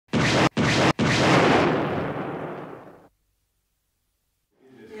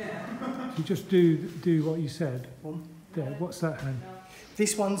you just do what you said. There, what's that hand?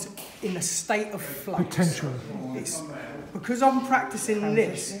 This one's in a state of flux. Potential. It's because I'm practicing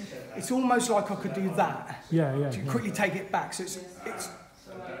this. It's almost like I could do that. To quickly take it back. So it's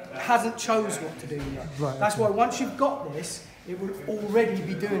hasn't chose what to do yet. Right, that's why once you've got this, it will already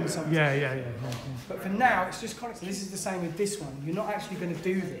be doing something. But for now, it's just kind of. This is the same with this one. You're not actually going to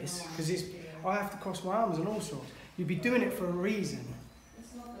do this because I have to cross my arms and all sorts. You'd be doing it for a reason,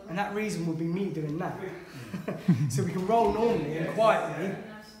 and that reason would be me doing that. So we can roll normally and quietly.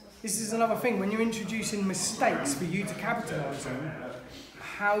 This is another thing, when you're introducing mistakes for you to capitalise on,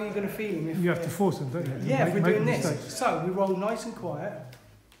 how are you going to feel them? If you have to force them, don't you? Yeah, if we're doing this. So we roll nice and quiet,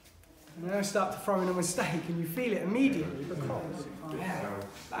 and then I start to throw in a mistake, and you feel it immediately because,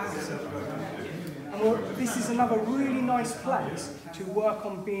 that's it. And this is another really nice place to work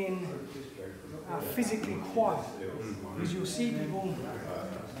on being physically quiet, because you'll see people,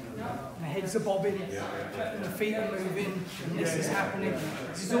 the heads are bobbing, and the feet are moving, and this is happening.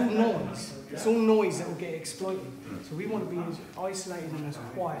 This is all noise. It's all noise that will get exploited. So we want to be as isolated and as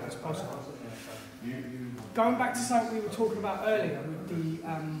quiet as possible. Going back to something we were talking about earlier with the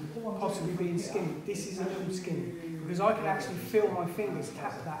possibly being skinny, this is a little skinny because I can actually feel my fingers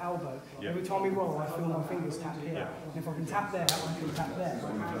tap that elbow. Every time we roll, I feel my fingers tap here. And if I can tap there, I can tap there.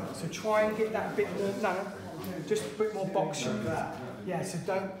 So try and get that bit more, just a bit more box shape. Yeah, so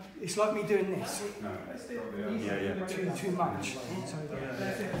don't, it's like me doing this. Too much. So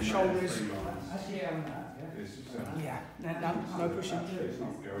shoulders. No pushing.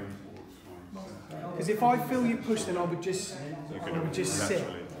 Because if I feel you push, then I would just sit.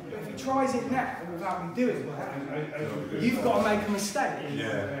 But if he tries it now without me doing that, you've got to make a mistake.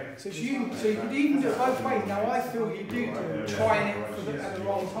 So you could even do it both ways. Now I feel you do trying it at the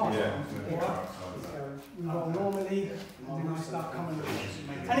wrong time. We roll normally, and then I start coming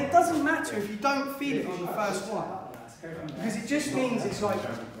across. And it doesn't matter if you don't feel it on the first one. Because it just means it's like,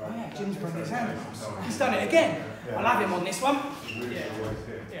 oh yeah, Jim's brought his hand. He's done it again. I'll have him on this one.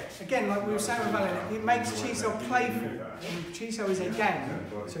 Again, like we were saying with Alan, it makes Chi Sau playful. And Chi Sau is a game,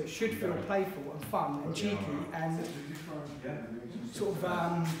 so it should feel playful and fun and cheeky and sort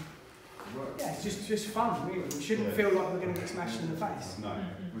of, it's just fun, really. It shouldn't feel like we're going to get smashed in the face.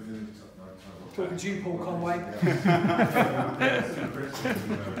 Talking to you, Paul Conway.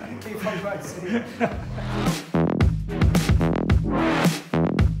 Keep on racing.